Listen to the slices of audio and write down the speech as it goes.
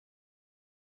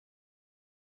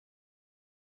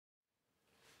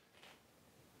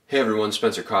Hey everyone,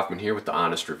 Spencer Kaufman here with the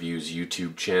Honest Reviews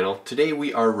YouTube channel. Today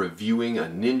we are reviewing a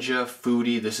Ninja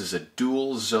Foodi. This is a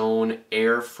dual zone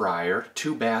air fryer,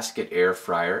 2-basket air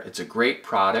fryer. It's a great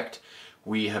product.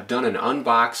 We have done an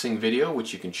unboxing video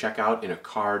which you can check out in a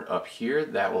card up here.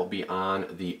 That will be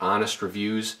on the Honest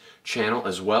Reviews channel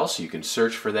as well, so you can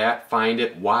search for that, find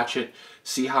it, watch it,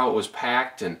 see how it was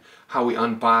packed and how we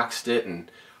unboxed it and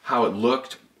how it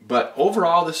looked. But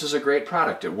overall, this is a great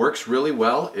product. It works really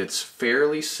well. It's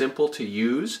fairly simple to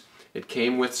use. It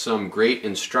came with some great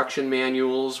instruction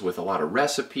manuals with a lot of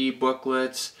recipe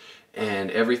booklets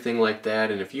and everything like that.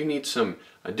 And if you need some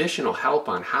additional help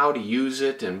on how to use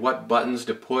it and what buttons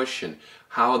to push and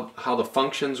how the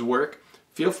functions work,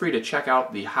 feel free to check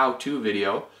out the how-to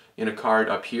video in a card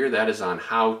up here. That is on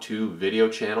how-to video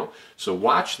channel. So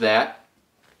watch that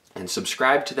and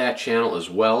subscribe to that channel as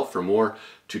well for more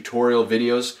tutorial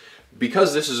videos.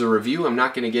 Because this is a review, I'm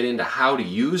not going to get into how to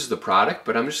use the product,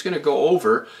 but I'm just going to go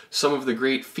over some of the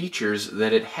great features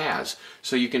that it has.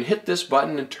 So you can hit this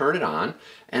button and turn it on,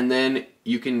 and then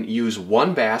you can use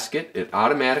one basket. It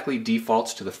automatically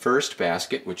defaults to the first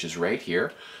basket, which is right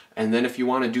here. And then if you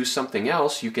want to do something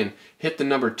else, you can hit the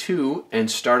number 2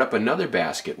 and start up another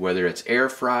basket, whether it's air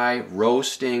fry,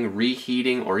 roasting,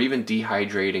 reheating, or even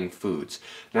dehydrating foods.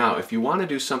 Now, if you want to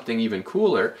do something even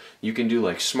cooler, you can do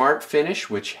like Smart Finish,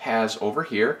 which has over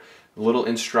here little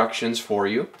instructions for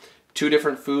you. 2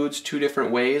 different foods, 2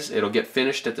 different ways. It'll get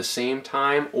finished at the same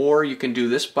time, or you can do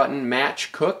this button,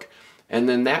 Match Cook, and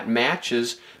then that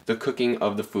matches the cooking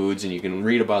of the foods, and you can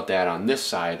read about that on this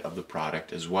side of the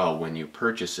product as well when you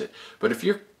purchase it. But if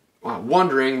you're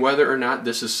wondering whether or not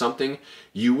this is something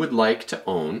you would like to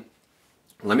own,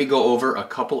 let me go over a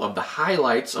couple of the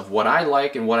highlights of what I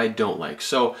like and what I don't like.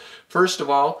 So first of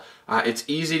all, it's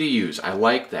easy to use. I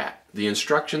like that. The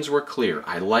instructions were clear.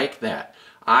 I like that.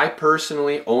 I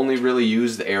personally only really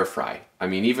use the air fry. I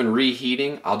mean, even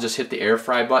reheating, I'll just hit the air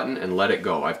fry button and let it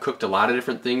go. I've cooked a lot of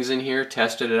different things in here,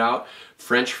 tested it out.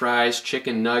 French fries,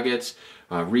 chicken nuggets,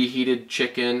 reheated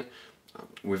chicken.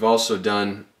 We've also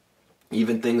done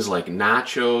even things like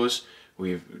nachos.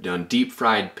 We've done deep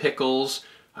fried pickles.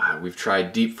 We've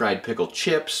tried deep fried pickle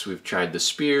chips. We've tried the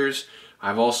spears.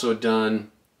 I've also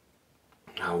done,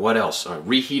 what else?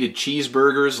 Reheated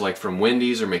cheeseburgers like from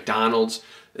Wendy's or McDonald's.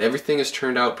 Everything has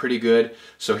turned out pretty good.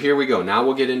 So here we go. Now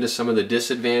we'll get into some of the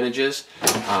disadvantages.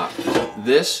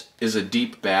 This is a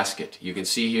deep basket. You can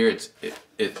see here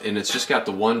and it's just got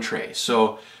the one tray.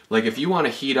 So like if you want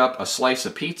to heat up a slice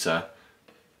of pizza,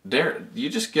 there you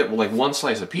just get like one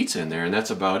slice of pizza in there and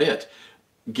that's about it.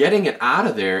 Getting it out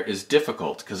of there is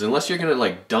difficult because unless you're going to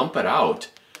like dump it out,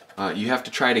 you have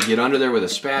to try to get under there with a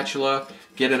spatula,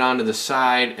 get it onto the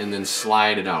side, and then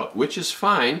slide it out, which is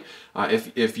fine.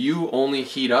 If you only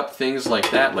heat up things like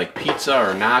that, like pizza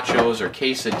or nachos or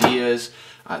quesadillas,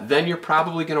 then you're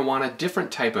probably going to want a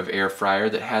different type of air fryer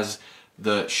that has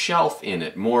the shelf in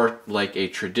it, more like a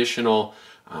traditional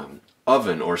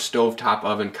oven or stovetop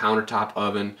oven, countertop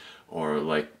oven, or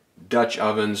like Dutch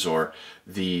ovens or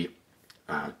the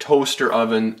toaster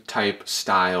oven type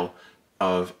style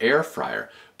of air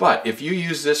fryer. But if you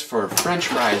use this for French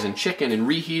fries and chicken and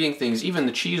reheating things, even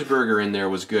the cheeseburger in there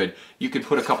was good. You could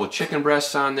put a couple of chicken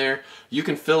breasts on there. You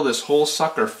can fill this whole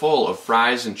sucker full of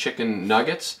fries and chicken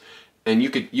nuggets, and you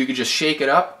could just shake it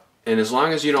up, and as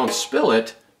long as you don't spill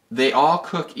it, they all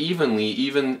cook evenly,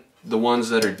 even the ones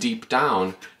that are deep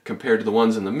down compared to the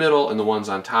ones in the middle, and the ones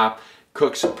on top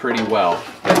cooks pretty well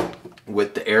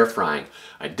with the air frying.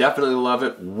 I definitely love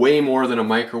it, way more than a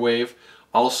microwave.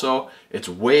 Also, it's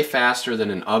way faster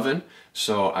than an oven,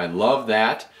 so I love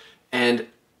that. And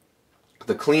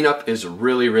the cleanup is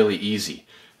really, really easy.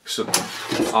 So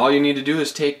all you need to do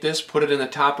is take this, put it in the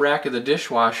top rack of the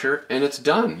dishwasher, and it's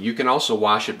done. You can also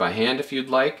wash it by hand if you'd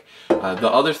like.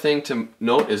 The other thing to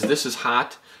note is this is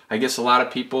hot. I guess a lot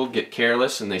of people get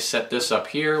careless and they set this up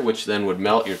here, which then would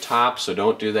melt your top, so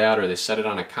don't do that. Or they set it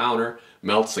on a counter,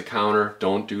 melts the counter,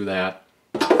 don't do that.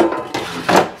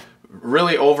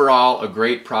 Really, overall, a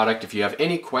great product. If you have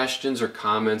any questions or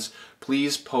comments,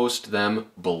 please post them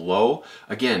below.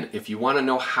 Again, if you want to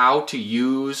know how to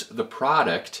use the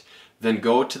product, then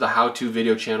go to the how-to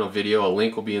video channel video. A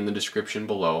link will be in the description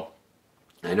below.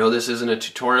 I know this isn't a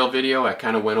tutorial video. I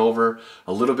kind of went over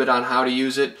a little bit on how to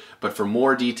use it, but for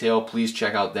more detail, please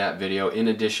check out that video. In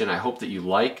addition, I hope that you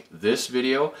like this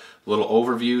video, a little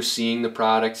overview, seeing the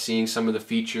product, seeing some of the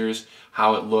features,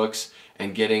 how it looks,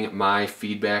 and getting my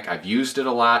feedback. I've used it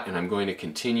a lot and I'm going to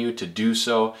continue to do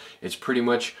so. It's pretty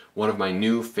much one of my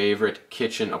new favorite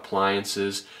kitchen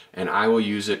appliances and I will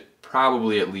use it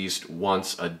probably at least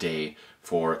once a day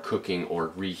for cooking or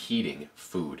reheating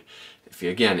food. If you,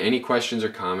 again, any questions or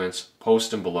comments,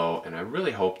 post them below, and I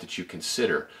really hope that you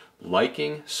consider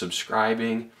liking,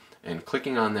 subscribing, and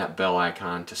clicking on that bell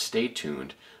icon to stay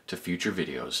tuned to future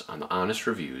videos on the Honest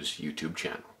Reviews YouTube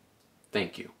channel.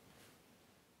 Thank you.